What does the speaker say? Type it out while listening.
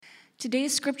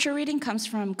Today's scripture reading comes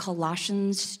from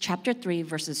Colossians chapter 3,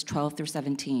 verses 12 through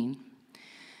 17.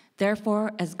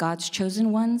 Therefore, as God's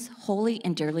chosen ones, holy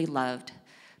and dearly loved,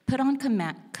 put on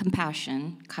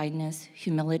compassion, kindness,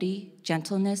 humility,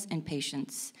 gentleness, and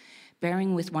patience,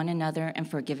 bearing with one another and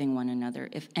forgiving one another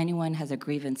if anyone has a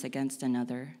grievance against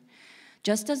another.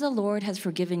 Just as the Lord has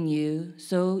forgiven you,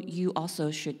 so you also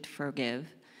should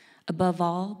forgive. Above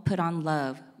all, put on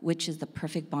love, which is the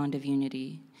perfect bond of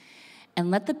unity. And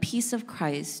let the peace of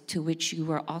Christ, to which you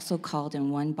were also called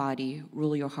in one body,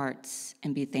 rule your hearts,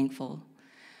 and be thankful.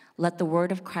 Let the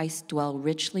word of Christ dwell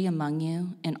richly among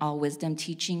you in all wisdom,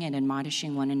 teaching and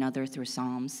admonishing one another through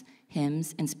psalms,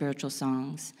 hymns, and spiritual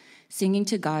songs, singing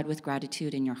to God with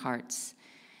gratitude in your hearts.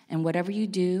 And whatever you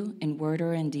do, in word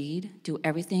or in deed, do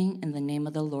everything in the name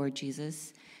of the Lord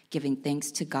Jesus, giving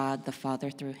thanks to God the Father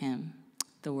through him.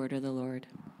 The word of the Lord.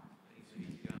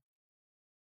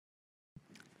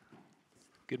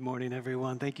 Good morning,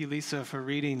 everyone. Thank you, Lisa, for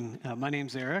reading. My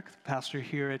name's Eric, pastor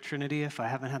here at Trinity. If I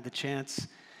haven't had the chance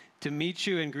to meet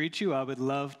you and greet you, I would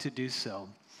love to do so.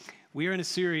 We are in a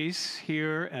series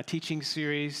here, a teaching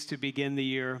series to begin the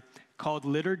year called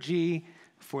Liturgy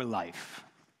for Life.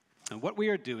 And what we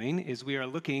are doing is we are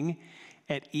looking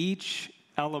at each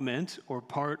element or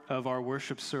part of our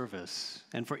worship service.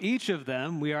 And for each of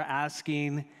them, we are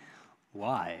asking,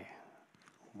 why?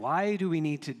 Why do we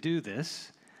need to do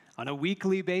this on a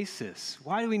weekly basis?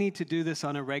 Why do we need to do this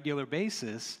on a regular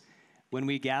basis when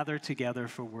we gather together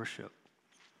for worship?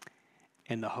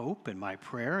 And the hope and my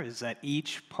prayer is that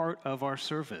each part of our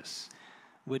service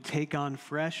would take on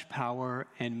fresh power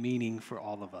and meaning for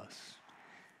all of us.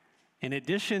 In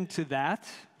addition to that,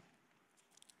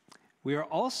 we are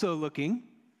also looking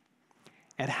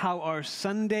at how our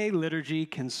Sunday liturgy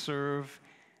can serve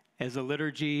as a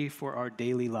liturgy for our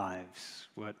daily lives,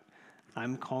 what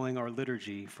I'm calling our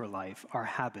liturgy for life, our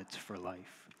habits for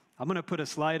life. I'm going to put a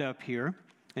slide up here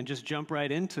and just jump right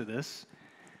into this.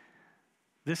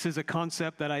 This is a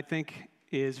concept that I think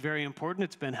is very important.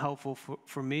 It's been helpful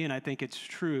for me, and I think it's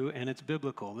true, and it's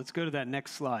biblical. Let's go to that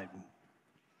next slide.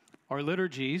 Our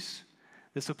liturgies,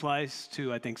 this applies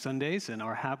to, I think, Sundays, and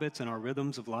our habits and our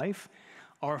rhythms of life,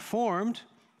 are formed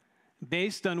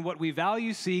based on what we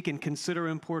value, seek, and consider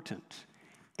important.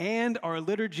 And our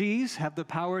liturgies have the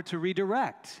power to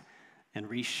redirect and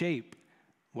reshape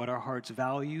what our hearts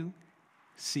value,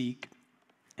 seek,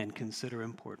 and consider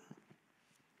important.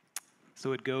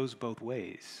 So it goes both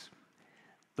ways.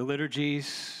 The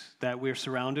liturgies that we're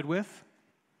surrounded with,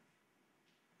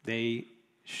 they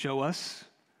show us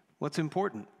what's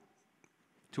important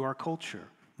to our culture,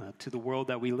 to the world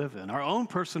that we live in. Our own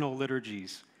personal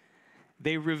liturgies,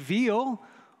 they reveal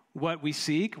what we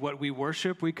seek, what we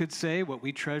worship, we could say, what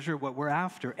we treasure, what we're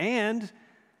after. And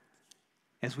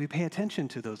as we pay attention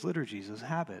to those liturgies, those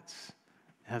habits,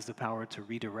 it has the power to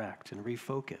redirect and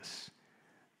refocus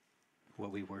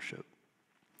what we worship.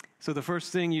 So the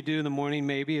first thing you do in the morning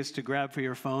maybe is to grab for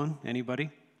your phone. Anybody?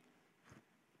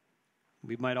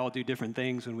 We might all do different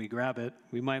things when we grab it.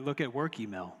 We might look at work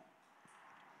email.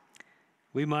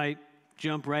 We might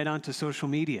jump right onto social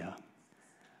media.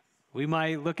 We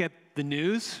might look at the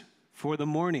news for the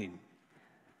morning.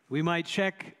 We might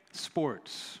check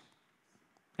sports.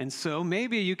 And so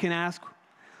maybe you can ask,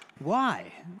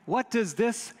 why? What does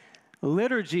this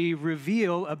liturgy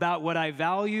reveal about what I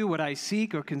value, what I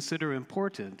seek, or consider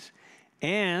important?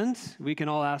 And we can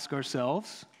all ask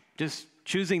ourselves, just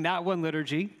choosing that one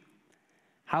liturgy,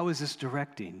 how is this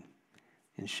directing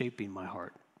and shaping my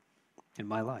heart and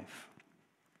my life?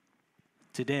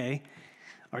 Today,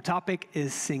 our topic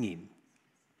is singing.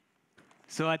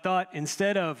 So I thought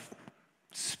instead of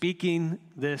speaking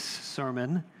this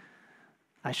sermon,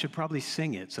 I should probably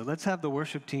sing it. So let's have the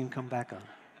worship team come back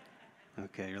on.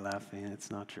 Okay, you're laughing.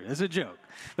 It's not true. It's a joke.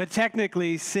 But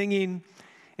technically, singing,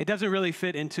 it doesn't really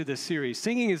fit into this series.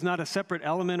 Singing is not a separate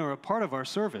element or a part of our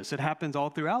service. It happens all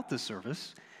throughout the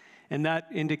service, and that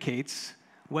indicates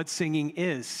what singing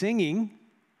is. Singing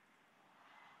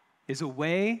is a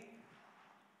way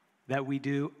that we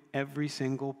do every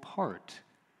single part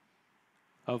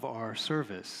of our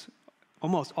service.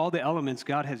 Almost all the elements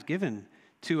God has given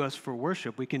to us for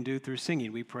worship, we can do through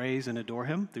singing. We praise and adore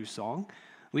him through song.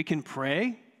 We can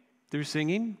pray through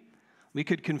singing. We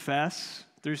could confess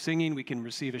through singing. We can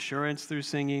receive assurance through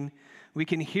singing. We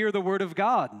can hear the word of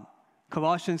God.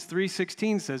 Colossians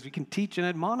 3:16 says we can teach and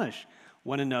admonish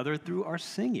one another through our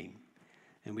singing.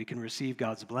 And we can receive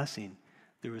God's blessing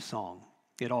through a song.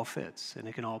 It all fits, and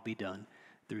it can all be done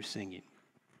through singing.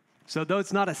 So though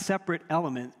it's not a separate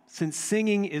element, since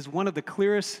singing is one of the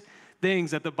clearest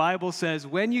things that the Bible says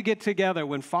when you get together,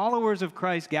 when followers of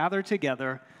Christ gather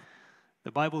together,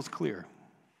 The Bible's clear.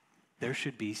 There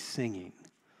should be singing.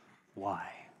 Why?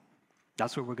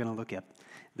 That's what we're going to look at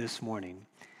this morning.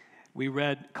 We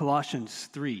read Colossians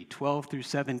 3, 12 through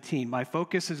 17. My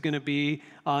focus is going to be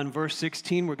on verse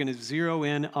 16. We're going to zero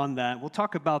in on that. We'll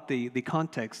talk about the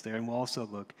context there, and we'll also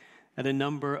look at a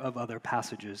number of other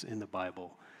passages in the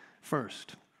Bible.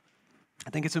 First, I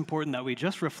think it's important that we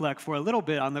just reflect for a little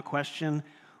bit on the question,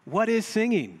 what is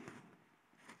singing?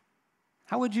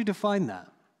 How would you define that?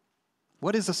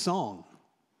 What is a song?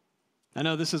 I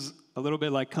know this is a little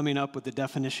bit like coming up with the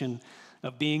definition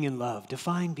of being in love.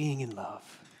 Define being in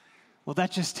love. Well,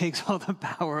 that just takes all the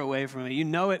power away from it. You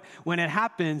know it when it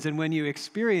happens and when you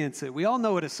experience it. We all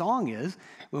know what a song is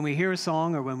when we hear a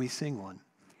song or when we sing one.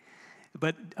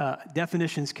 But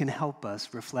definitions can help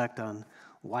us reflect on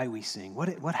why we sing.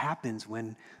 What happens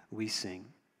when we sing?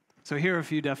 So here are a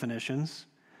few definitions.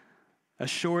 A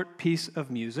short piece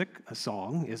of music, a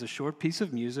song, is a short piece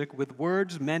of music with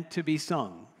words meant to be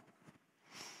sung.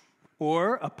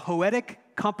 Or a poetic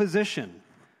composition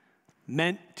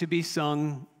meant to be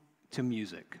sung to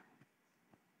music.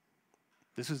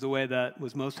 This is the way that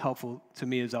was most helpful to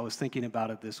me as I was thinking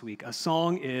about it this week. A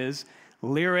song is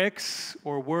lyrics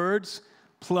or words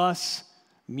plus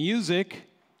music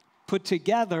put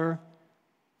together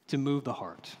to move the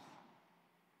heart.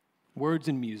 Words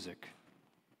and music.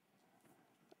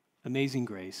 Amazing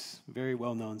Grace, very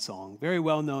well-known song, very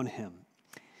well-known hymn.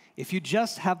 If you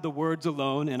just have the words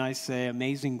alone and I say,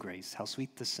 Amazing Grace, how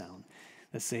sweet the sound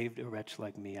that saved a wretch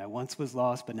like me. I once was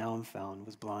lost, but now I'm found,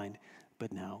 was blind,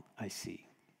 but now I see.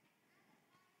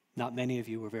 Not many of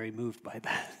you were very moved by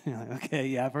that. You're like, okay,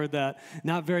 yeah, I've heard that.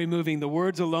 Not very moving. The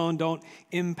words alone don't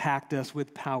impact us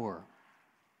with power.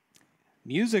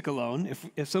 Music alone,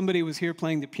 if somebody was here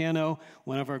playing the piano,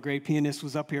 one of our great pianists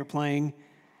was up here playing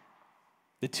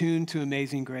the tune to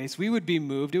Amazing Grace, we would be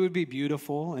moved. It would be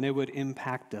beautiful, and it would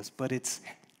impact us. But it's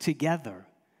together,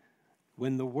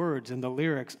 when the words and the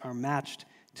lyrics are matched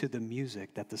to the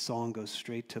music, that the song goes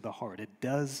straight to the heart. It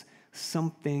does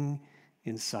something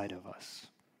inside of us.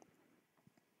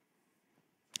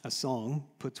 A song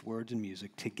puts words and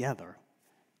music together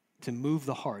to move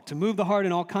the heart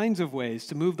in all kinds of ways,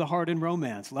 to move the heart in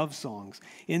romance, love songs,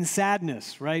 in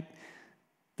sadness, right?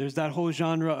 There's that whole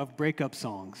genre of breakup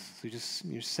songs. So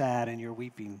you're sad and you're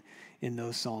weeping in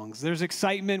those songs. There's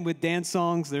excitement with dance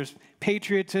songs. There's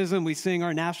patriotism. We sing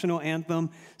our national anthem.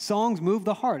 Songs move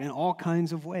the heart in all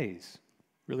kinds of ways,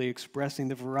 really expressing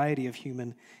the variety of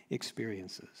human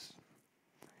experiences.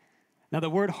 Now, the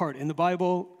word heart in the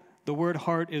Bible, the word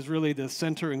heart is really the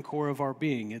center and core of our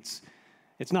being. It's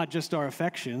not just our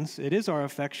affections. It is our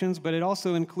affections, but it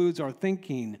also includes our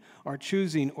thinking, our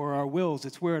choosing, or our wills.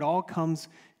 It's where it all comes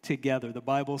together. The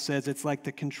Bible says it's like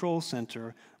the control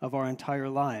center of our entire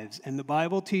lives. And the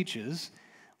Bible teaches,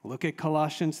 look at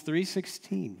Colossians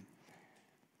 3:16.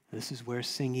 This is where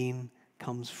singing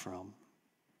comes from.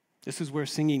 This is where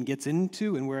singing gets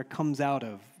into and where it comes out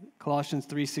of. Colossians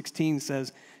 3:16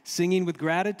 says, singing with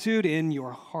gratitude in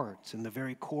your heart, in the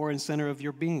very core and center of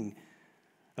your being.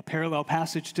 A parallel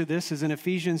passage to this is in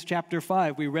Ephesians chapter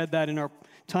 5. We read that in our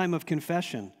time of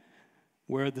confession,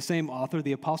 where the same author,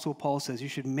 the Apostle Paul, says you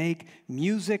should make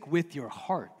music with your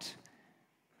heart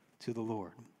to the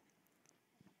Lord.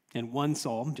 And one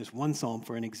psalm, just one psalm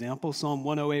for an example, Psalm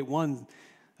 108:1,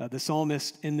 the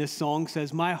psalmist in this song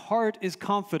says, my heart is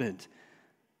confident.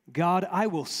 God, I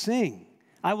will sing.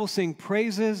 I will sing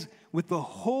praises with the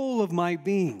whole of my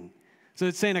being. So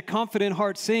it's saying a confident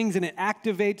heart sings and it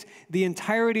activates the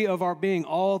entirety of our being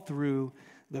all through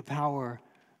the power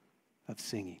of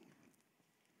singing.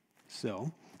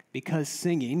 So, because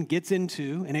singing gets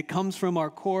into and it comes from our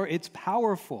core, it's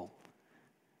powerful.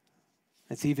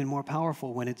 It's even more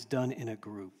powerful when it's done in a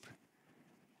group.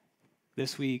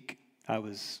 This week, I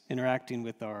was interacting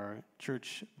with our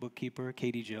church bookkeeper,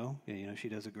 Katie Jo. She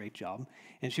does a great job.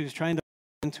 And she was trying to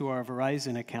into our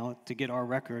Verizon account to get our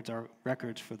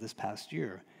records for this past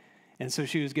year. And so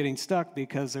she was getting stuck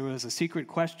because there was a secret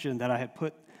question that I had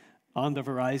put on the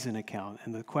Verizon account.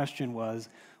 And the question was,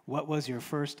 what was your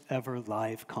first ever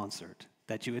live concert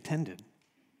that you attended?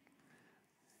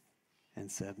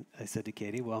 And I said to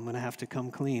Katie, well, I'm going to have to come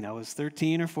clean. I was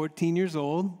 13 or 14 years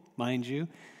old, mind you,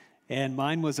 and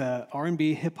mine was a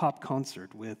R&B hip-hop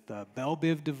concert with Belle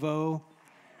Biv DeVoe,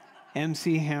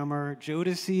 MC Hammer,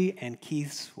 Jodeci, and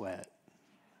Keith Sweat.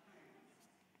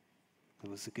 It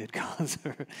was a good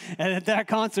concert. And at that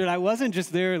concert, I wasn't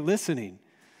just there listening.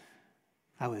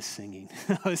 I was singing.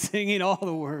 I was singing all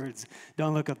the words.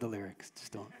 Don't look up the lyrics.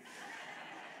 Just don't.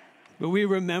 But we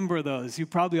remember those. You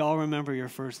probably all remember your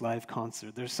first live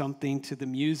concert. There's something to the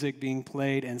music being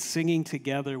played and singing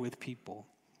together with people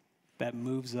that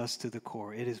moves us to the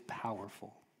core. It is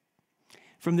powerful.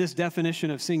 From this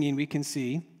definition of singing, we can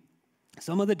see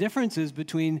some of the differences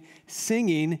between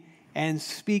singing and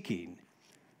speaking.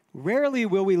 Rarely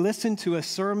will we listen to a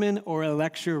sermon or a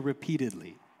lecture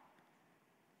repeatedly.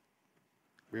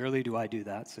 Rarely do I do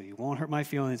that, so you won't hurt my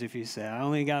feelings if you say, I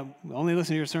only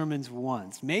listen to your sermons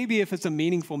once. Maybe if it's a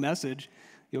meaningful message,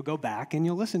 you'll go back and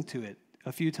you'll listen to it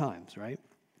a few times, right?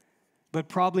 But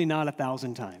probably not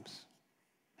 1,000 times.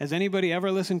 Has anybody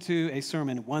ever listened to a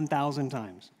sermon 1,000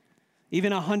 times?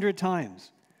 Even 100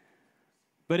 times?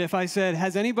 But if I said,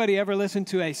 has anybody ever listened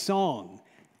to a song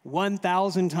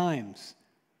 1,000 times?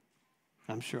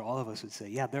 I'm sure all of us would say,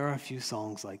 yeah, there are a few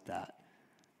songs like that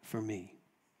for me.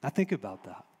 I think about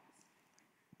that.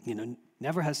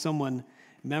 Never has someone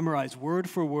memorized word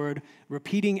for word,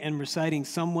 repeating and reciting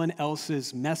someone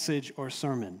else's message or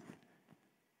sermon.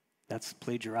 That's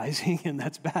plagiarizing, and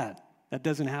that's bad. That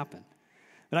doesn't happen.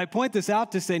 But I point this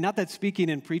out to say, not that speaking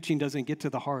and preaching doesn't get to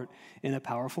the heart in a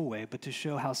powerful way, but to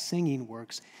show how singing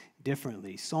works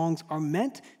differently. Songs are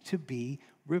meant to be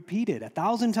repeated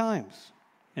 1,000 times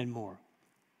and more.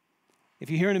 If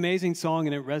you hear an amazing song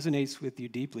and it resonates with you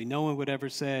deeply, no one would ever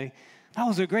say, that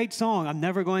was a great song, I'm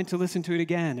never going to listen to it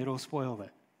again, it'll spoil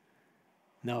it.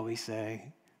 No, we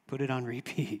say, put it on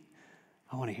repeat.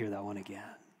 I want to hear that one again.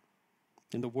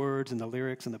 And the words and the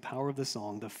lyrics and the power of the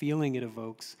song, the feeling it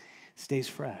evokes, stays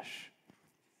fresh.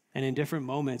 And in different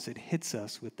moments, it hits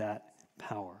us with that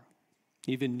power,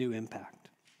 even new impact.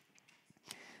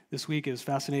 This week it was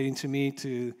fascinating to me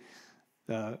to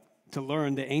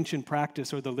learn the ancient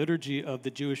practice or the liturgy of the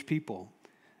Jewish people.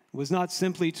 It was not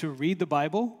simply to read the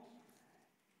Bible,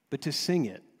 but to sing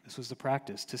it. This was the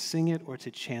practice, to sing it or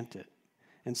to chant it.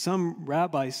 And some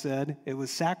rabbis said it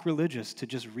was sacrilegious to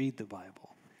just read the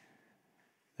Bible,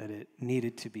 that it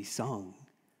needed to be sung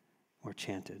or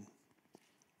chanted.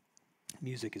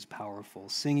 Music is powerful.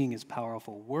 Singing is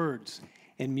powerful. Words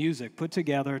and music put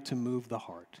together to move the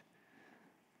heart.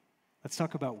 Let's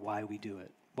talk about why we do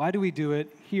it. Why do we do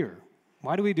it here?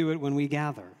 Why do we do it when we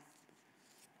gather?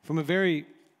 From a very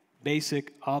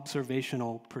basic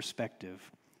observational perspective,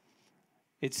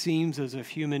 it seems as if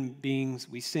human beings,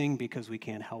 we sing because we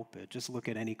can't help it. Just look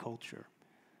at any culture.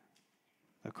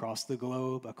 Across the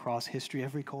globe, across history,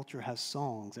 every culture has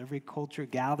songs. Every culture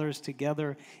gathers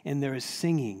together and there is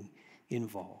singing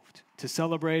involved to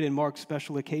celebrate and mark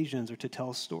special occasions or to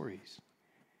tell stories.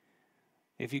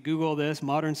 If you Google this,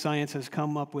 modern science has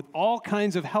come up with all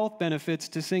kinds of health benefits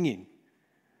to singing.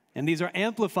 And these are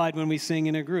amplified when we sing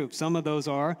in a group. Some of those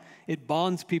are, it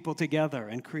bonds people together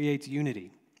and creates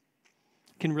unity.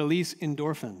 It can release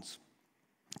endorphins.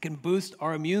 It can boost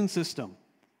our immune system.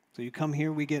 So you come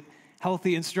here, we get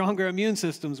healthy and stronger immune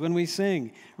systems when we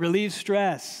sing. Relieves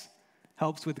stress,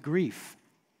 helps with grief,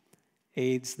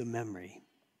 aids the memory.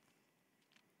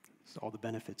 It's all the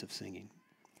benefits of singing.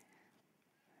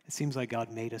 It seems like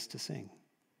God made us to sing.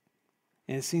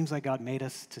 And it seems like God made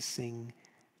us to sing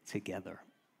together.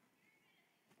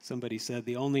 Somebody said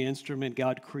the only instrument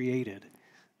God created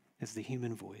is the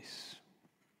human voice.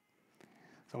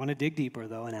 So I want to dig deeper,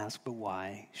 though, and ask, but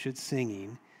why should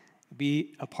singing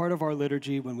be a part of our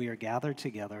liturgy when we are gathered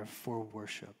together for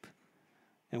worship?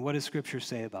 And what does Scripture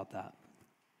say about that?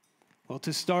 Well,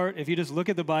 to start, if you just look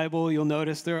at the Bible, you'll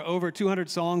notice there are over 200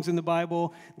 songs in the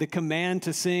Bible. The command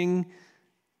to sing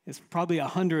is probably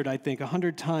 100, I think,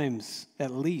 100 times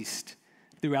at least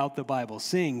throughout the Bible.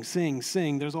 Sing, sing,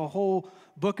 sing. There's a whole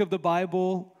book of the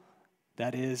Bible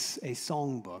that is a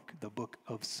song book, the book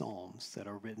of Psalms that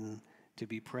are written to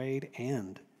be prayed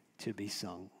and to be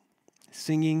sung.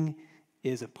 Singing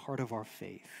is a part of our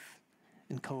faith.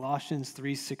 In Colossians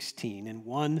 3:16, in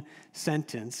one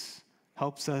sentence,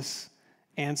 helps us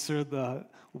answer the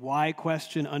why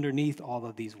question underneath all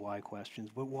of these why questions.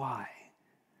 But why?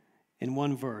 In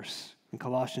one verse, in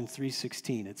Colossians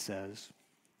 3:16, it says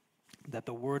that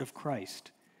the word of Christ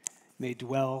may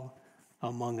dwell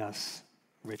among us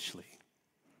richly.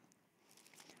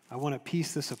 I want to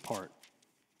piece this apart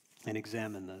and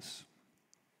examine this.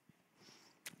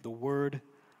 The word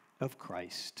of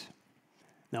Christ.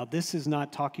 Now, this is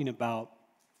not talking about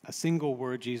a single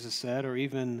word Jesus said, or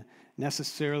even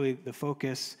necessarily the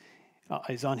focus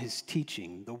is on his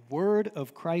teaching. The word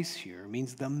of Christ here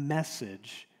means the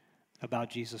message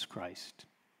about Jesus Christ.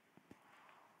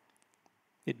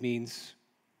 It means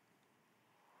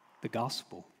the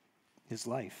gospel, his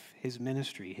life, his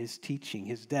ministry, his teaching,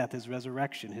 his death, his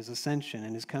resurrection, his ascension,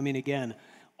 and his coming again.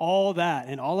 All that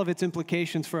and all of its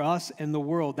implications for us and the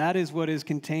world, that is what is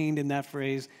contained in that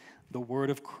phrase, the word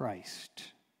of Christ.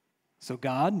 So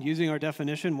God, using our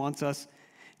definition, wants us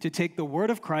to take the word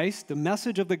of Christ, the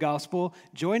message of the gospel,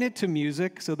 join it to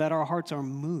music so that our hearts are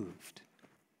moved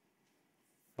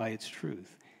by its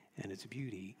truth and its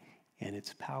beauty and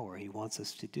its power. He wants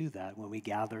us to do that when we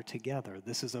gather together.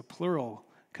 This is a plural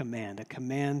command, a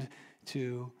command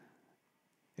to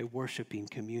a worshiping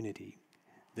community,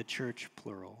 the church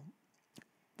plural.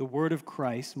 The word of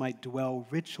Christ might dwell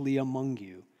richly among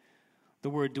you. The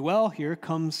word dwell here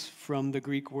comes from the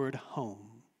Greek word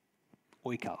home,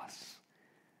 oikos.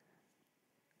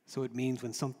 So it means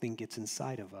when something gets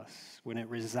inside of us, when it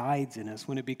resides in us,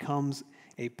 when it becomes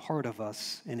a part of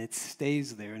us and it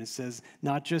stays there. And it says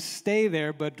not just stay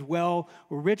there, but dwell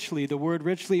richly. The word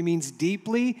richly means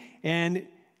deeply and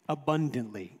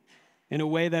abundantly, in a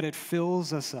way that it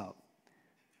fills us up.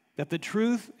 That the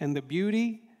truth and the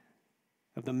beauty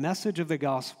of the message of the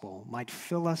gospel might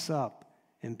fill us up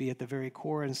and be at the very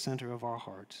core and center of our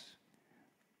hearts.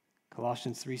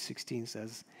 Colossians 3:16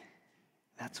 says,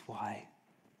 that's why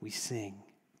we sing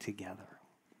together.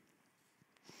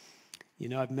 You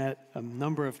know, I've met a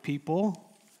number of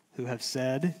people who have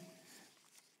said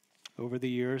over the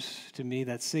years to me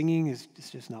that singing is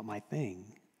just not my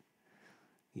thing.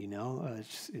 You know,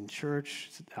 in church,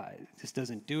 it just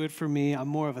doesn't do it for me. I'm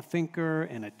more of a thinker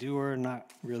and a doer,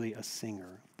 not really a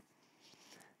singer.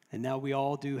 And now we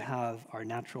all do have our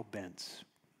natural bents.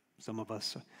 Some of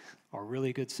us are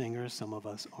really good singers, some of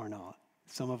us are not.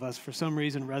 Some of us, for some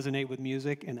reason, resonate with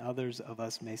music, and others of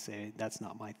us may say, that's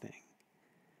not my thing.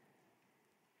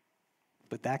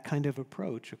 But that kind of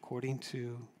approach, according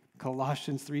to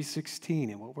Colossians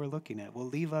 3:16 and what we're looking at, will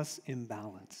leave us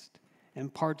imbalanced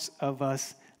and parts of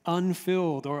us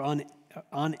unfilled or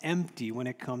unempty when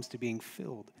it comes to being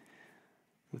filled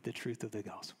with the truth of the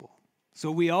gospel.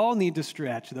 So we all need to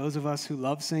stretch. Those of us who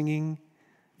love singing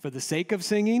for the sake of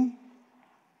singing,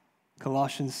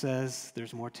 Colossians says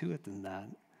there's more to it than that.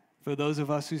 For those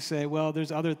of us who say, well,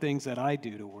 there's other things that I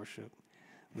do to worship,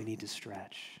 we need to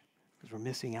stretch because we're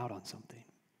missing out on something.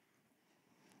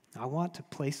 I want to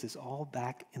place this all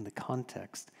back in the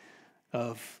context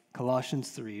of Colossians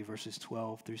 3, verses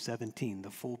 12 through 17,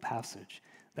 the full passage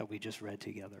that we just read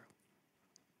together,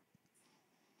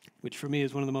 which for me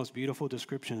is one of the most beautiful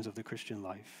descriptions of the Christian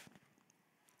life.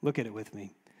 Look at it with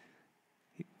me.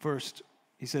 First,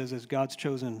 he says, as God's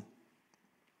chosen,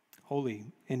 holy,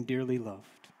 and dearly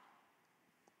loved.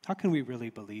 How can we really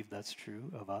believe that's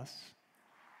true of us?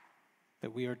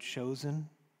 That we are chosen?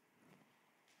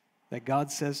 That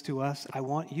God says to us, I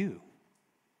want you.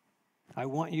 I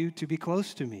want you to be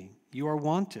close to me. You are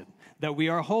wanted. That we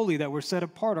are holy, that we're set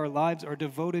apart. Our lives are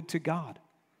devoted to God.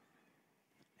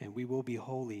 And we will be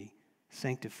holy,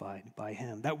 sanctified by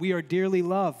him. That we are dearly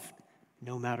loved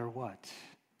no matter what.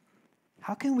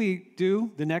 How can we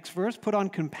do the next verse? Put on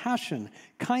compassion,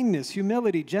 kindness,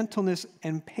 humility, gentleness,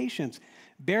 and patience,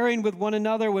 bearing with one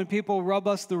another when people rub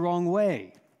us the wrong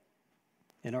way.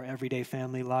 In our everyday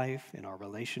family life, in our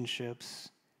relationships,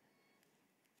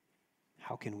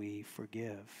 how can we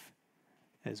forgive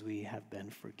as we have been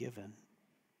forgiven?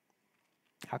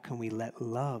 How can we let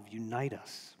love unite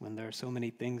us when there are so many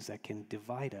things that can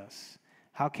divide us?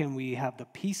 How can we have the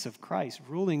peace of Christ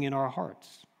ruling in our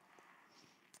hearts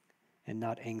and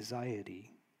not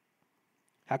anxiety?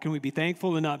 How can we be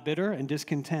thankful and not bitter and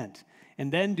discontent?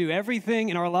 And then do everything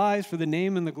in our lives for the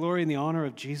name and the glory and the honor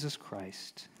of Jesus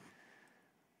Christ?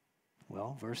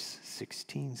 Well, verse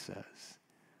 16 says,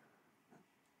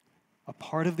 a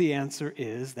part of the answer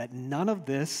is that none of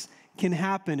this can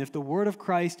happen if the word of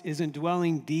Christ isn't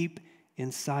dwelling deep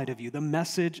inside of you, the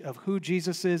message of who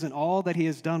Jesus is and all that he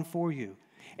has done for you.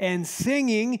 And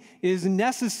singing is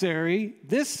necessary,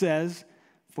 this says,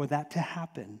 for that to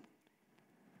happen.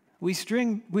 We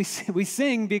sing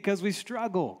because we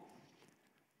struggle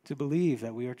to believe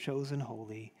that we are chosen,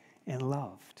 holy, and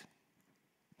loved.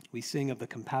 We sing of the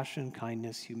compassion,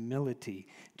 kindness, humility,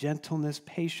 gentleness,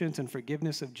 patience, and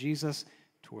forgiveness of Jesus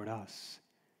toward us,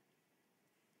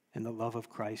 and the love of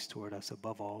Christ toward us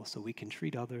above all, so we can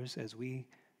treat others as we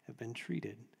have been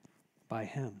treated by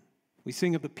him. We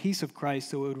sing of the peace of Christ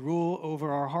so it would rule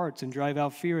over our hearts and drive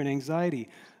out fear and anxiety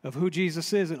of who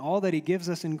Jesus is and all that he gives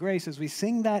us in grace. As we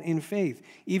sing that in faith,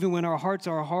 even when our hearts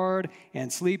are hard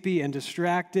and sleepy and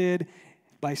distracted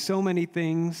by so many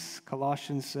things,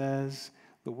 Colossians says,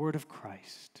 the word of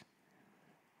Christ,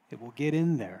 it will get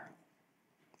in there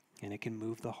and it can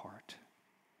move the heart.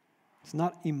 It's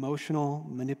not emotional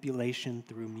manipulation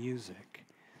through music.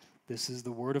 This is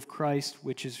the word of Christ,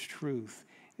 which is truth,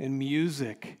 and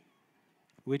music,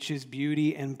 which is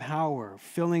beauty and power,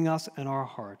 filling us and our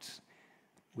hearts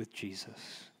with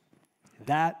Jesus.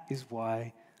 That is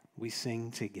why we sing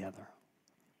together.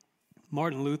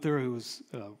 Martin Luther, who was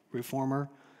a reformer,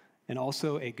 and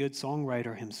also a good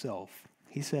songwriter himself.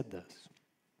 He said this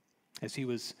as he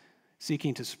was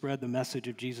seeking to spread the message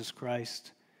of Jesus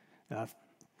Christ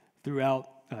throughout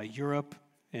Europe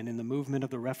and in the movement of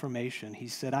the Reformation. He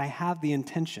said, "I have the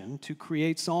intention to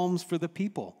create psalms for the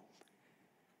people."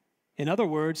 In other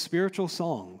words, spiritual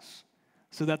songs,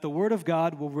 so that the word of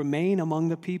God will remain among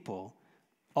the people,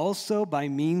 also by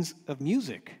means of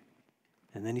music.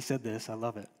 And then he said this, I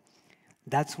love it.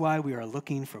 That's why we are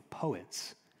looking for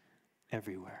poets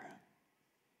everywhere.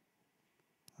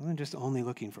 We're not just only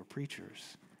looking for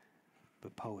preachers,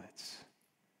 but poets,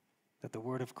 that the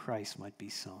word of Christ might be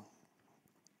sung.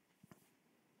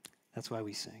 That's why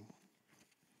we sing.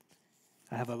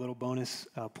 I have a little bonus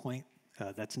point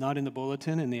that's not in the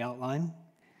bulletin, in the outline,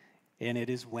 and it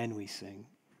is when we sing.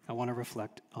 I want to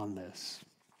reflect on this.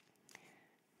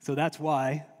 So that's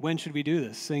why, when should we do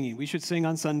this, singing? We should sing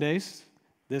on Sundays.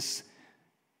 This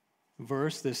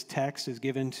verse, this text is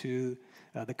given to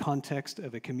the context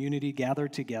of a community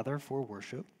gathered together for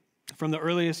worship. From the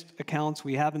earliest accounts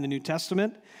we have in the New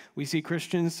Testament, we see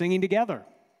Christians singing together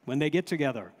when they get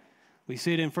together. We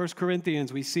see it in 1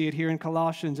 Corinthians, we see it here in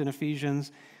Colossians and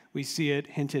Ephesians, we see it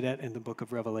hinted at in the book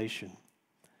of Revelation.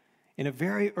 In a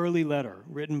very early letter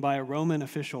written by a Roman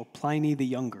official, Pliny the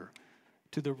Younger,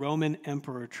 to the Roman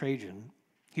Emperor Trajan,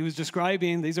 he was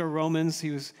describing, these are Romans,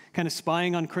 he was kind of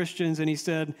spying on Christians, and he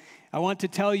said, I want to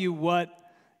tell you what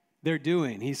they're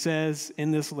doing. He says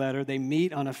in this letter, they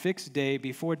meet on a fixed day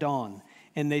before dawn,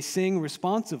 and they sing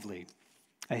responsively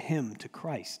a hymn to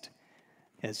Christ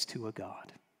as to a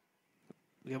God.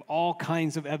 We have all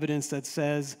kinds of evidence that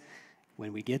says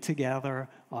when we get together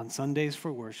on Sundays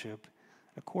for worship,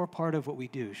 a core part of what we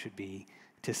do should be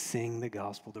to sing the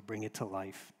gospel, to bring it to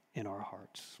life in our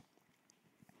hearts,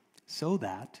 so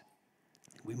that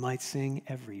we might sing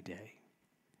every day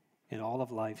in all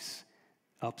of life's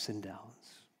ups and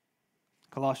downs.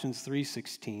 Colossians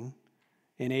 3:16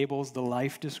 enables the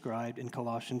life described in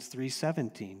Colossians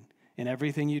 3:17. In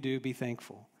everything you do, be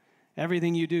thankful.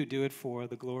 Everything you do, do it for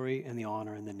the glory and the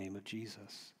honor in the name of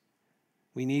Jesus.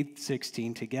 We need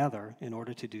 16 together in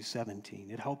order to do 17.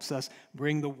 It helps us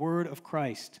bring the word of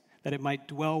Christ, that it might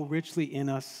dwell richly in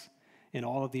us in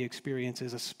all of the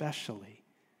experiences, especially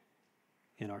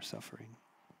in our suffering.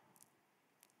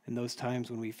 In those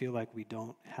times when we feel like we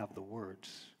don't have the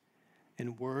words.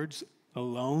 And words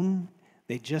alone,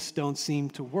 they just don't seem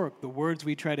to work. The words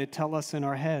we try to tell us in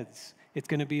our heads, it's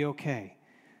going to be okay.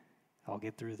 I'll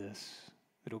get through this.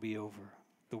 It'll be over.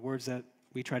 The words that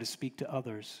we try to speak to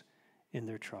others in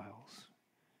their trials.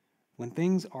 When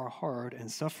things are hard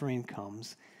and suffering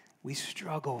comes, we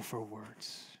struggle for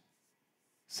words.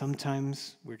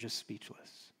 Sometimes we're just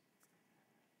speechless.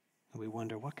 And we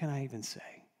wonder, what can I even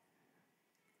say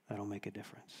that'll make a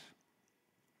difference?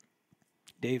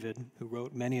 David, who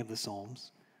wrote many of the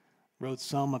Psalms, wrote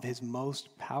some of his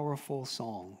most powerful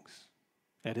songs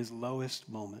at his lowest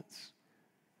moments.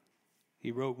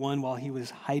 He wrote one while he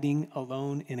was hiding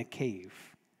alone in a cave,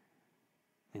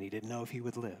 and he didn't know if he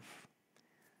would live.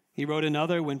 He wrote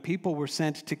another when people were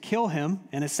sent to kill him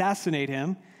and assassinate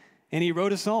him, and he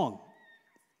wrote a song,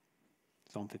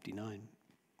 Psalm 59.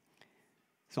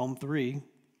 Psalm 3,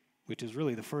 which is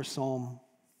really the first song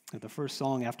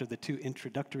after the two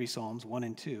introductory Psalms, 1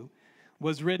 and 2,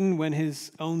 was written when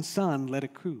his own son led a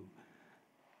coup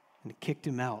and kicked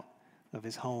him out of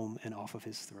his home and off of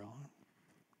his throne.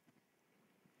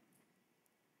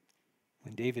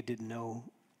 When David didn't know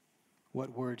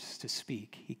what words to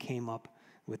speak, he came up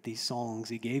with these songs.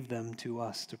 He gave them to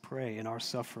us to pray in our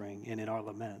suffering and in our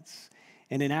laments.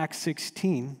 And in Acts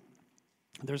 16,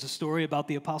 there's a story about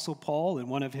the Apostle Paul and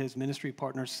one of his ministry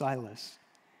partners, Silas.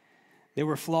 They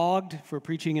were flogged for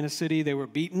preaching in a city. They were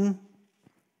beaten.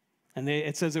 And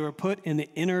it says they were put in the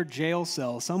inner jail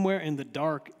cell, somewhere in the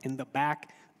dark, in the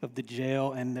back of the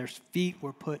jail, and their feet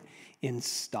were put in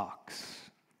stocks.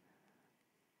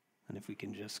 And if we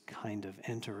can just kind of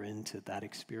enter into that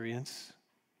experience,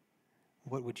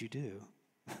 what would you do?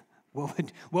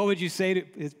 What would you say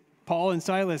to Paul and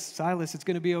Silas? Silas, it's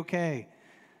going to be okay.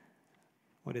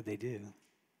 What did they do?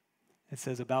 It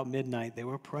says about midnight, they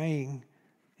were praying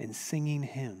and singing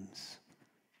hymns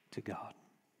to God.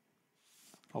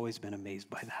 Always been amazed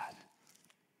by that.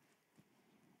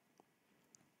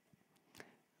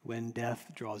 When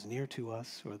death draws near to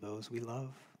us or those we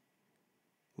love,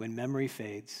 when memory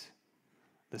fades,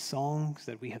 the songs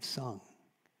that we have sung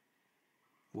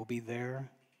will be there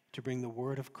to bring the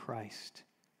word of Christ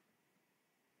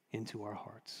into our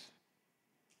hearts.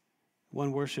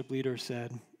 One worship leader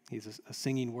said, he's a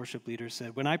singing worship leader,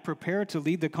 said, when I prepare to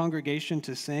lead the congregation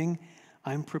to sing,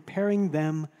 I'm preparing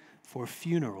them for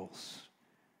funerals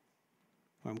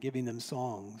or I'm giving them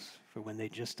songs for when they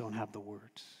just don't have the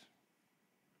words.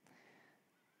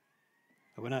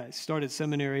 When I started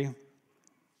seminary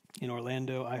in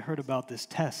Orlando, I heard about this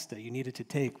test that you needed to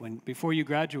take before you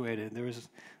graduated. There was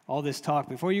all this talk.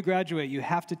 Before you graduate, you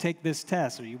have to take this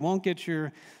test or you won't get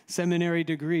your seminary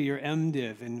degree, your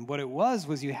MDiv. And what it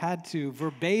was you had to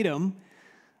verbatim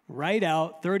write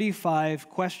out 35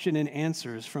 question and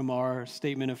answers from our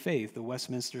statement of faith, the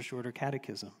Westminster Shorter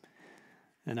Catechism.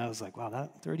 And I was like, wow,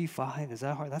 that 35, is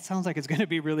that hard? That sounds like it's going to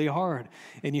be really hard.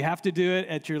 And you have to do it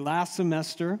at your last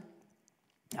semester,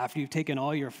 after you've taken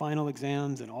all your final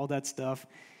exams and all that stuff,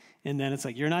 and then it's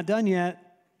like, you're not done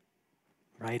yet.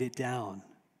 Write it down,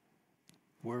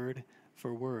 word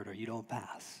for word, or you don't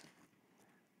pass.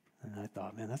 And I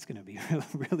thought, man, that's going to be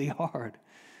really hard.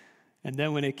 And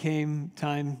then when it came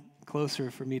time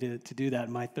closer for me to do that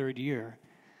in my third year,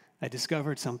 I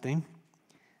discovered something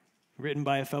written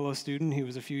by a fellow student. He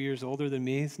was a few years older than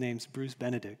me. His name's Bruce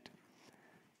Benedict.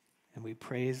 And we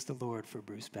praise the Lord for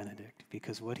Bruce Benedict,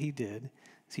 because what he did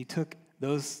is he took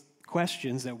those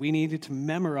questions that we needed to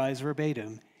memorize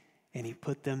verbatim and he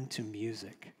put them to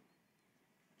music.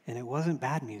 And it wasn't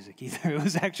bad music either. It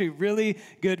was actually really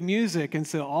good music. And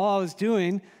so all I was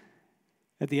doing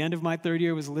at the end of my third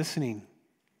year was listening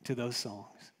to those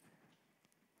songs.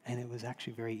 And it was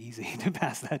actually very easy to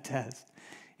pass that test.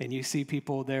 And you see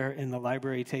people there in the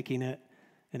library taking it,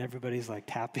 and everybody's like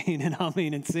tapping and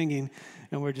humming and singing,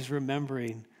 and we're just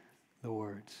remembering the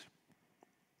words.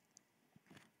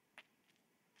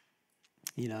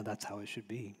 You know, that's how it should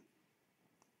be.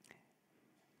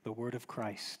 The word of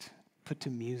Christ, put to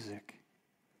music,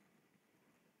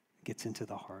 gets into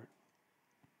the heart.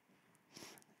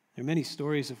 There are many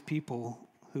stories of people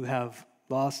who have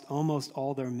lost almost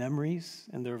all their memories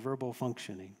and their verbal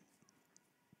functioning,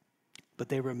 but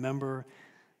they remember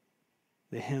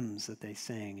the hymns that they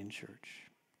sang in church.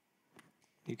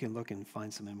 You can look and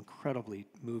find some incredibly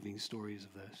moving stories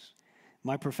of this.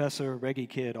 My professor, Reggie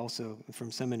Kidd, also from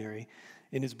seminary,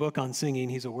 in his book on singing,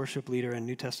 he's a worship leader and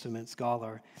New Testament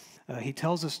scholar. He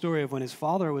tells a story of when his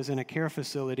father was in a care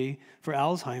facility for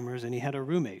Alzheimer's, and he had a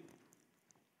roommate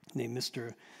named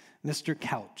Mr.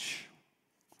 Couch.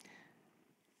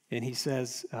 And he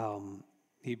says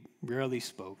he rarely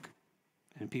spoke.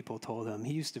 And people told him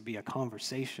he used to be a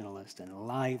conversationalist and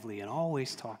lively and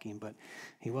always talking, but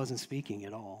he wasn't speaking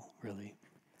at all, really.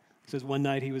 He says one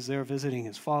night he was there visiting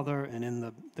his father, and in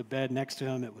the bed next to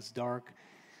him, it was dark.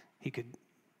 He could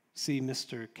see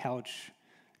Mr. Couch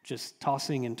just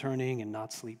tossing and turning and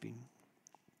not sleeping.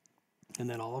 And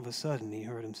then all of a sudden, he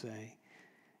heard him say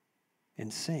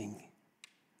and sing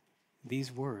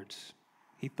these words.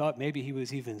 He thought maybe he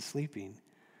was even sleeping.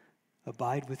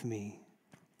 Abide with me.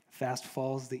 Fast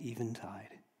falls the eventide.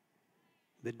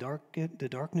 The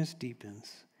darkness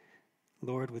deepens.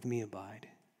 Lord, with me abide.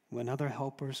 When other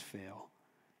helpers fail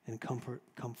and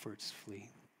comforts flee.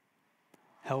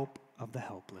 Help of the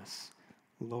helpless.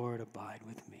 Lord, abide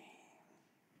with me.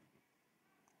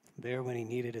 There when he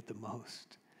needed it the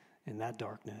most, in that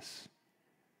darkness.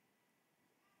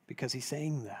 Because he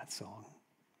sang that song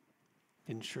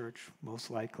in church,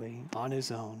 most likely, on his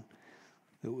own.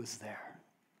 It was there.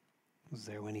 It was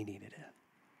there when he needed it.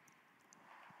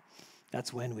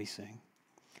 That's when we sing.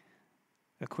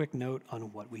 A quick note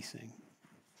on what we sing.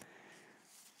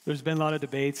 There's been a lot of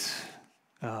debates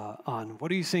on what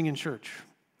do you sing in church?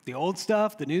 The old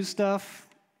stuff, the new stuff?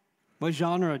 What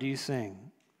genre do you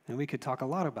sing? And we could talk a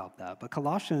lot about that. But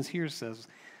Colossians here says,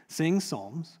 sing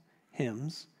psalms,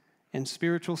 hymns, and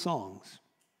spiritual songs.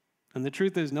 And the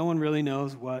truth is, no one really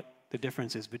knows what the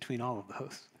difference is between all of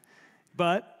those.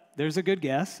 But there's a good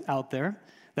guess out there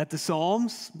that the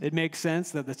Psalms, it makes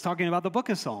sense that it's talking about the book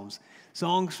of Psalms,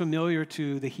 songs familiar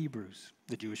to the Hebrews,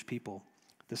 the Jewish people,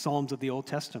 the Psalms of the Old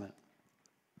Testament.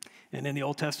 And in the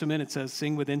Old Testament, it says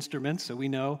sing with instruments, so we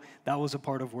know that was a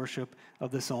part of worship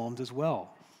of the Psalms as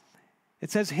well.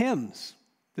 It says hymns.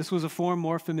 This was a form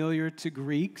more familiar to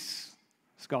Greeks,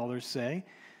 scholars say.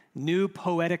 New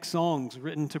poetic songs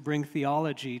written to bring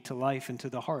theology to life and to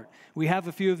the heart. We have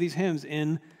a few of these hymns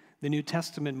in the New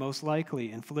Testament, most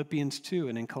likely, in Philippians 2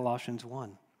 and in Colossians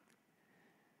 1.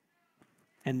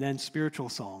 And then spiritual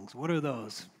songs. What are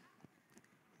those?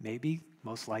 Maybe,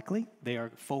 most likely, they are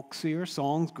folksier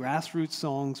songs, grassroots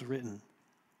songs written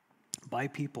by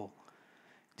people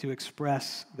to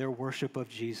express their worship of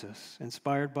Jesus,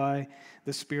 inspired by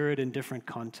the Spirit in different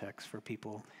contexts for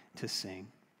people to sing.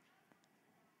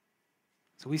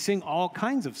 So we sing all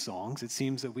kinds of songs. It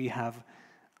seems that we have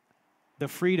the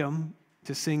freedom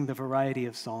to sing the variety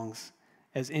of songs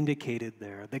as indicated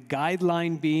there. The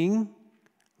guideline being,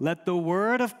 let the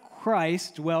word of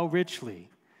Christ dwell richly.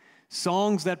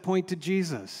 Songs that point to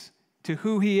Jesus, to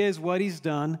who he is, what he's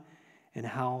done, and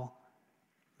how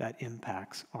that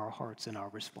impacts our hearts and our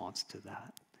response to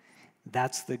that.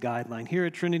 That's the guideline. Here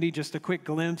at Trinity, just a quick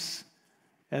glimpse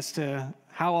as to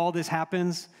how all this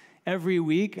happens. Every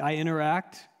week I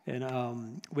interact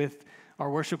with our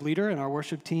worship leader and our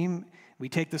worship team. We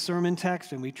take the sermon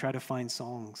text and we try to find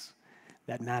songs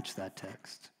that match that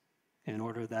text in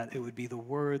order that it would be the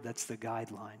word that's the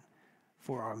guideline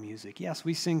for our music. Yes,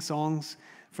 we sing songs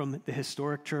from the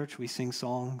historic church. We sing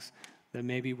songs that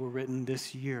maybe were written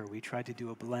this year. We try to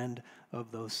do a blend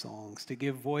of those songs to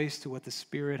give voice to what the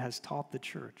Spirit has taught the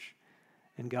church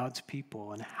and God's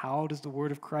people, and how does the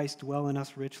word of Christ dwell in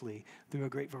us richly through a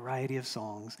great variety of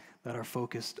songs that are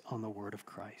focused on the word of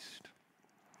Christ.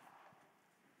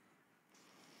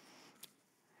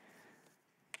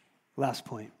 Last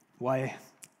point, why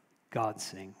God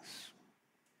sings.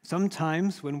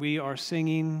 Sometimes when we are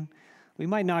singing, we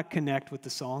might not connect with the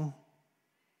song.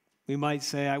 We might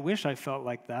say, I wish I felt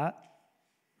like that,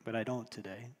 but I don't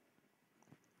today.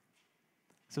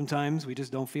 Sometimes we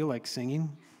just don't feel like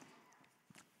singing,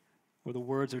 or the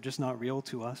words are just not real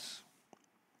to us.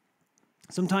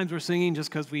 Sometimes we're singing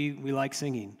just because we like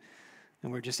singing,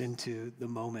 and we're just into the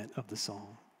moment of the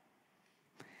song.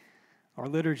 Our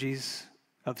liturgies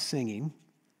of singing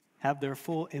have their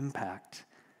full impact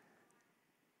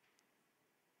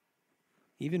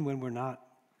even when we're not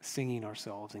singing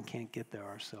ourselves and can't get there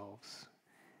ourselves.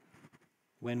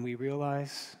 When we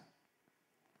realize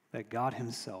that God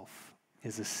himself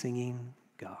is a singing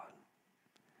God.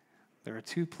 There are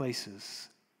two places,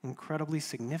 incredibly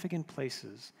significant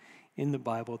places in the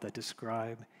Bible that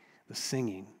describe the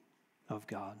singing of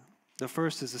God. The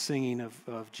first is the singing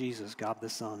of Jesus, God the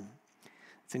Son.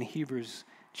 It's in Hebrews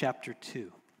chapter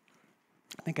 2.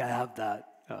 I think I have that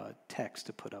text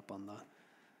to put up on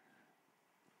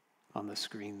the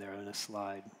screen there in a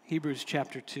slide. Hebrews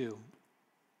chapter 2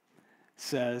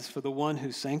 says, for the one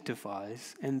who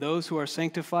sanctifies and those who are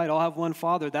sanctified all have one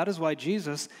Father. That is why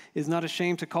Jesus is not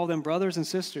ashamed to call them brothers and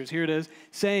sisters. Here it is,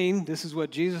 saying, this is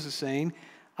what Jesus is saying,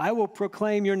 I will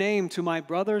proclaim your name to my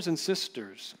brothers and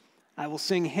sisters. I will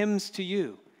sing hymns to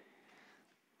you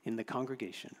in the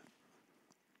congregation.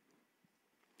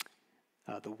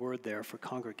 The word there for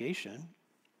congregation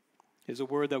is a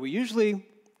word that we usually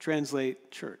translate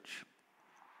church.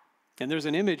 And there's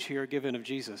an image here given of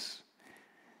Jesus,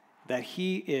 that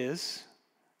he is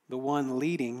the one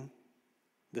leading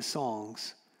the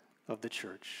songs of the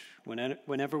church.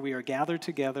 Whenever we are gathered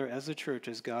together as a church,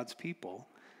 as God's people,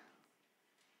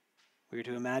 we are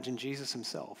to imagine Jesus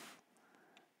himself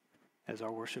as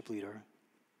our worship leader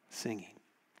singing.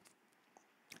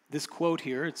 This quote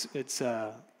here,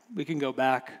 we can go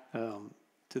back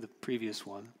to the previous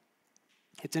one.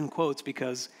 It's in quotes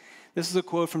because this is a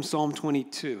quote from Psalm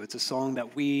 22. It's a song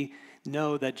that we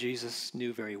know that Jesus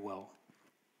knew very well.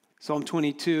 Psalm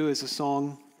 22 is a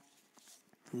song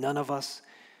none of us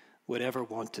would ever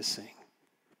want to sing,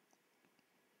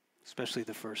 especially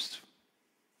the first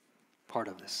part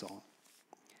of this song.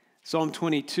 Psalm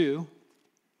 22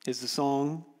 is the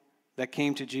song that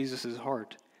came to Jesus'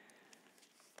 heart,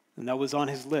 and that was on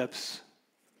his lips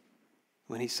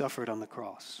when he suffered on the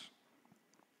cross.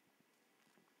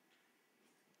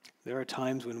 There are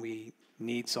times when we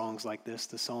need songs like this,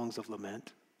 the songs of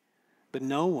lament, but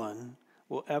no one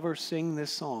will ever sing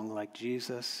this song like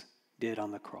Jesus did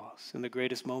on the cross, in the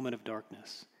greatest moment of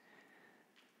darkness,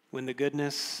 when the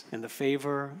goodness and the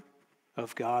favor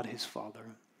of God, his Father,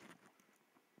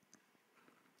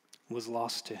 was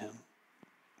lost to him.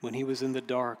 When he was in the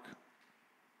dark,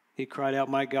 he cried out,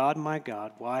 my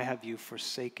God, why have you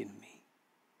forsaken me?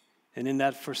 And in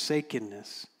that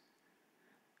forsakenness,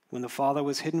 when the Father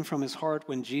was hidden from his heart,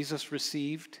 when Jesus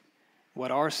received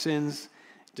what our sins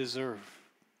deserve,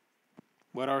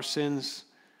 what our sins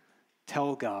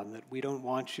tell God, that we don't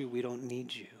want you, we don't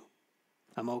need you,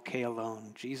 I'm okay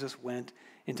alone. Jesus went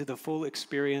into the full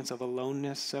experience of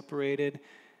aloneness, separated,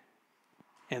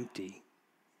 empty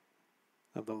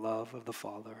of the love of the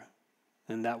Father.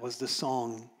 And that was the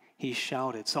song he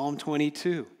shouted. Psalm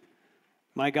 22.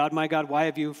 My God, why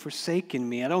have you forsaken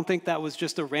me? I don't think that was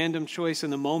just a random choice in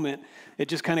the moment. It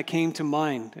just kind of came to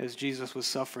mind as Jesus was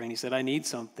suffering. He said, I need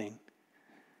something.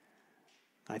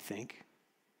 I think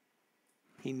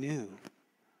he knew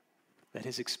that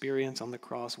his experience on the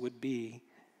cross would be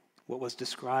what was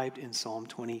described in Psalm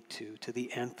 22 to the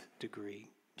nth degree.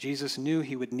 Jesus knew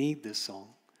he would need this song.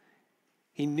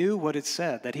 He knew what it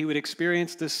said, that he would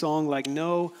experience this song like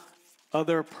no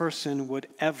other person would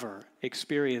ever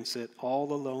experience it,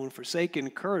 all alone, forsaken,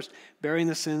 cursed, bearing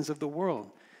the sins of the world.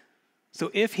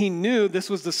 So if he knew this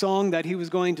was the song that he was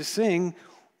going to sing,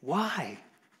 Why?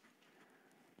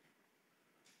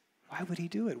 Why would he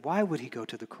do it? Why would he go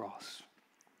to the cross?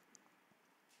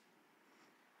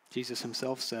 Jesus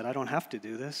himself said, I don't have to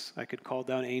do this. I could call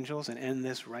down angels and end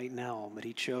this right now. But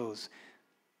he chose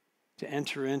to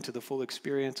enter into the full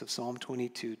experience of Psalm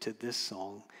 22 to this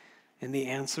song. And the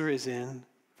answer is in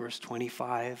verse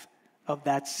 25 of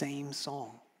that same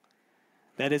song.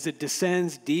 That is, it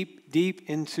descends deep, deep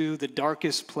into the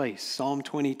darkest place, Psalm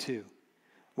 22,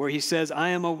 where he says, I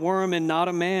am a worm and not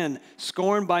a man,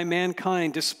 scorned by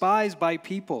mankind, despised by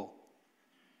people.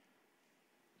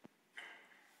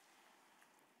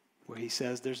 Where he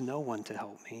says, there's no one to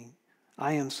help me.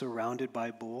 I am surrounded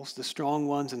by bulls. The strong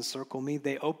ones encircle me.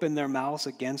 They open their mouths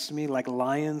against me like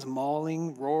lions,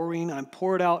 mauling, roaring. I'm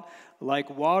poured out like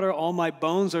water. All my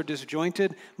bones are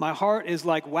disjointed. My heart is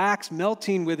like wax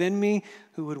melting within me.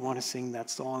 Who would want to sing that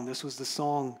song? This was the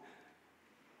song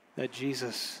that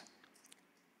Jesus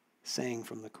sang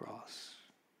from the cross.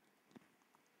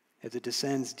 As it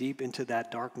descends deep into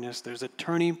that darkness, there's a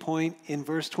turning point in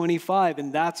verse 25,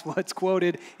 and that's what's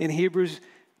quoted in Hebrews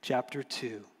chapter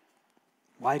 2.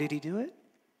 Why did he do it?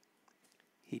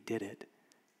 He did it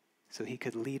so he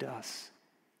could lead us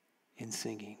in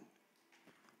singing.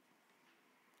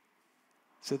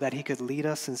 So that he could lead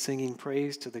us in singing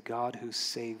praise to the God who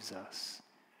saves us.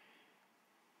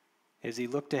 As he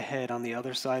looked ahead on the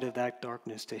other side of that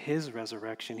darkness to his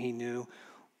resurrection, he knew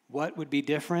what would be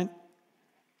different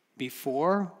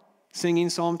before singing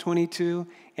Psalm 22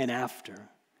 and after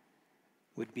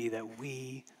would be that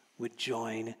we would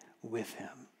join with him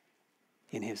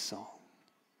in his song.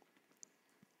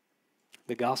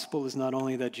 The gospel is not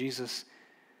only that Jesus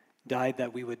died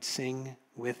that we would sing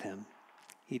with him.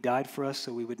 He died for us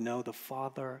so we would know the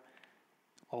Father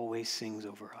always sings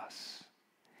over us.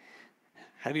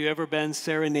 Have you ever been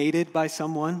serenaded by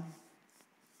someone?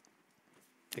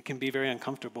 It can be very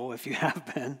uncomfortable if you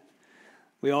have been.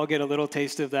 We all get a little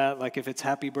taste of that, like if it's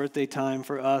happy birthday time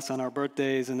for us on our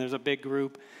birthdays and there's a big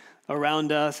group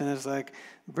around us and it's like,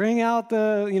 bring out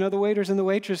the waiters and the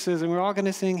waitresses and we're all going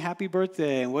to sing happy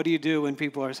birthday. And what do you do when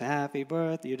people are saying happy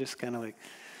birthday? You're just kind of like,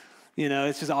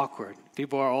 it's just awkward.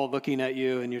 People are all looking at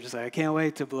you and you're just like, I can't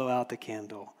wait to blow out the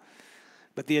candle.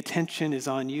 But the attention is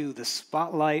on you. The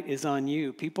spotlight is on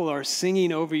you. People are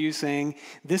singing over you saying,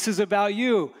 this is about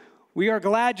you. We are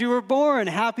glad you were born.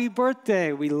 Happy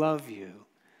birthday. We love you.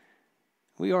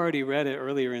 We already read it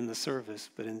earlier in the service,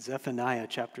 but in Zephaniah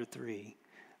chapter 3,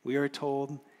 we are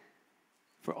told,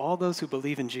 for all those who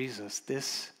believe in Jesus,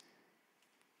 this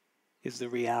is the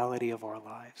reality of our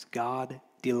lives. God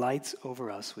delights over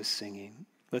us with singing.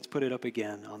 Let's put it up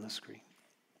again on the screen.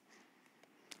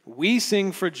 We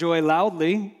sing for joy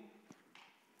loudly.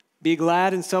 Be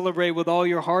glad and celebrate with all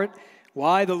your heart.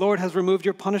 Why? The Lord has removed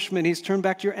your punishment. He's turned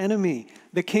back your enemy.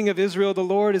 The King of Israel, the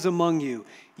Lord, is among you.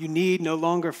 You need no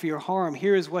longer fear harm.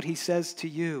 Here is what he says to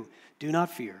you. Do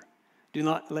not fear. Do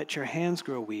not let your hands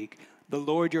grow weak. The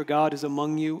Lord your God is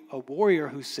among you, a warrior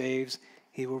who saves.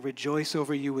 He will rejoice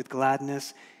over you with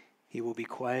gladness. He will be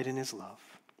quiet in his love.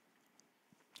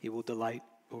 He will delight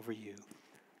over you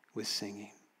with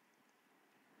singing.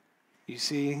 You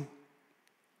see,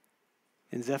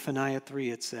 in Zephaniah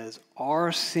 3, it says,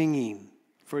 our singing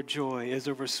for joy is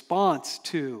a response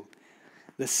to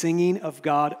the singing of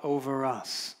God over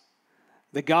us.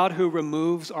 The God who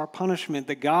removes our punishment,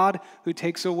 the God who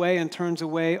takes away and turns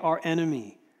away our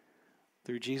enemy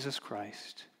through Jesus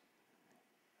Christ,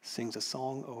 sings a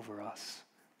song over us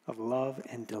of love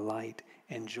and delight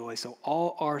and joy. So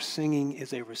all our singing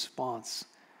is a response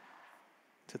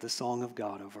to the song of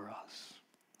God over us.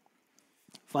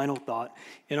 Final thought.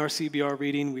 In our CBR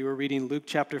reading, we were reading Luke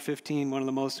chapter 15, one of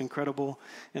the most incredible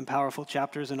and powerful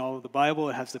chapters in all of the Bible.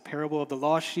 It has the parable of the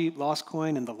lost sheep, lost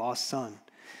coin, and the lost son,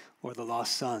 or the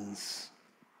lost sons,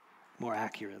 more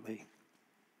accurately.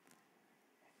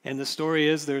 And the story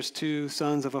is there's two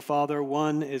sons of a father.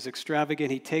 One is extravagant.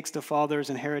 He takes the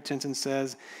father's inheritance and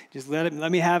says, just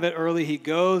let me have it early. He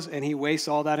goes and he wastes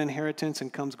all that inheritance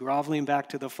and comes groveling back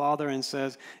to the father and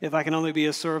says, if I can only be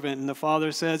a servant. And the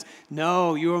father says,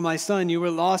 no, you are my son. You were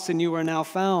lost and you are now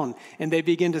found. And they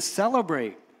begin to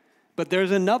celebrate. But there's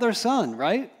another son,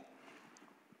 right?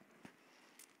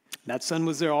 That son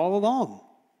was there all along.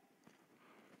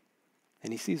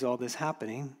 And he sees all this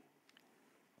happening.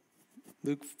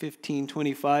 Luke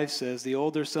 15:25 says, the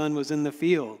older son was in the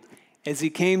field. As he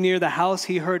came near the house,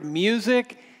 he heard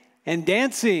music and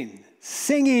dancing,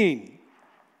 singing.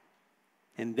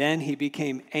 And then he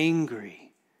became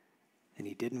angry, and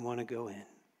he didn't want to go in.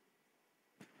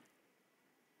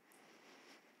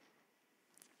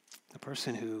 The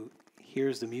person who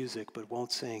hears the music but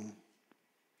won't sing,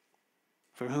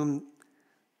 for whom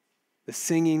The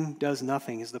singing does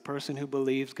nothing is the person who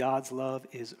believes God's love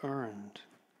is earned.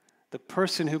 The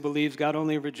person who believes God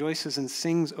only rejoices and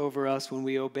sings over us when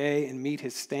we obey and meet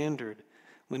his standard,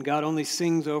 when God only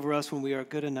sings over us when we are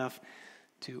good enough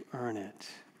to earn it.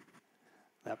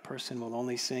 That person will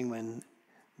only sing when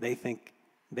they think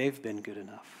they've been good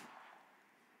enough.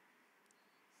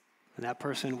 And that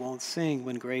person won't sing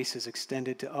when grace is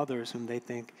extended to others whom they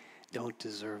think don't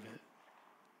deserve it.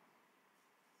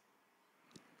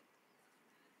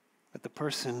 But the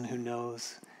person who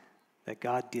knows that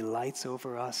God delights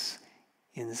over us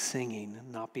in singing,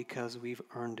 not because we've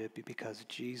earned it, but because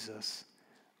Jesus,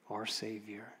 our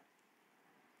Savior,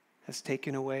 has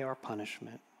taken away our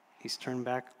punishment. He's turned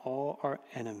back all our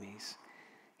enemies.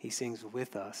 He sings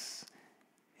with us,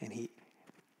 and he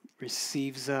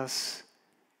receives us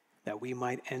that we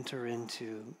might enter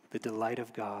into the delight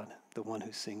of God, the one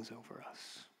who sings over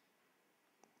us.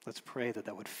 Let's pray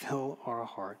that would fill our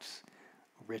hearts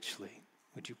richly.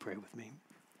 Would you pray with me?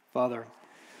 Father,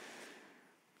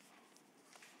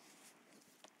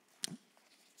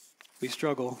 we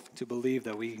struggle to believe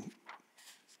that we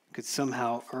could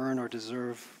somehow earn or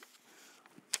deserve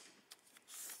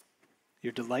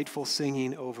your delightful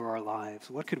singing over our lives.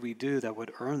 What could we do that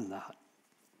would earn that?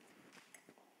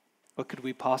 What could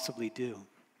we possibly do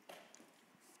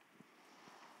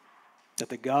that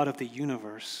the God of the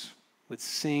universe would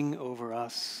sing over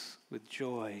us with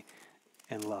joy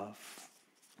and love?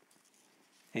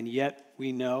 And yet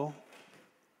we know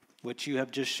what you have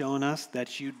just shown us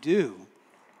that you do,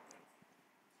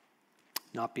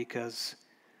 not because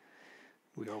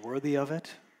we are worthy of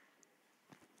it,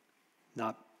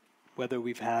 not whether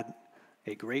we've had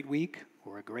a great week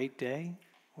or a great day,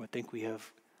 or think we have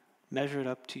measured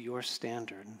up to your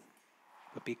standard,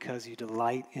 but because you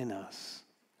delight in us,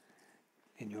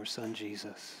 in your Son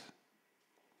Jesus.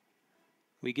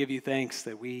 We give you thanks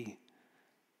that we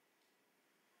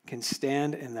can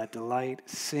stand in that delight,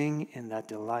 sing in that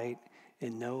delight,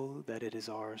 and know that it is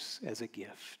ours as a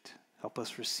gift. Help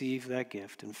us receive that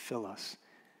gift and fill us.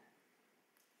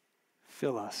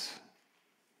 Fill us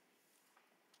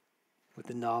with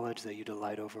the knowledge that you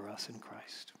delight over us in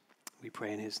Christ. We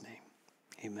pray in his name.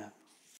 Amen.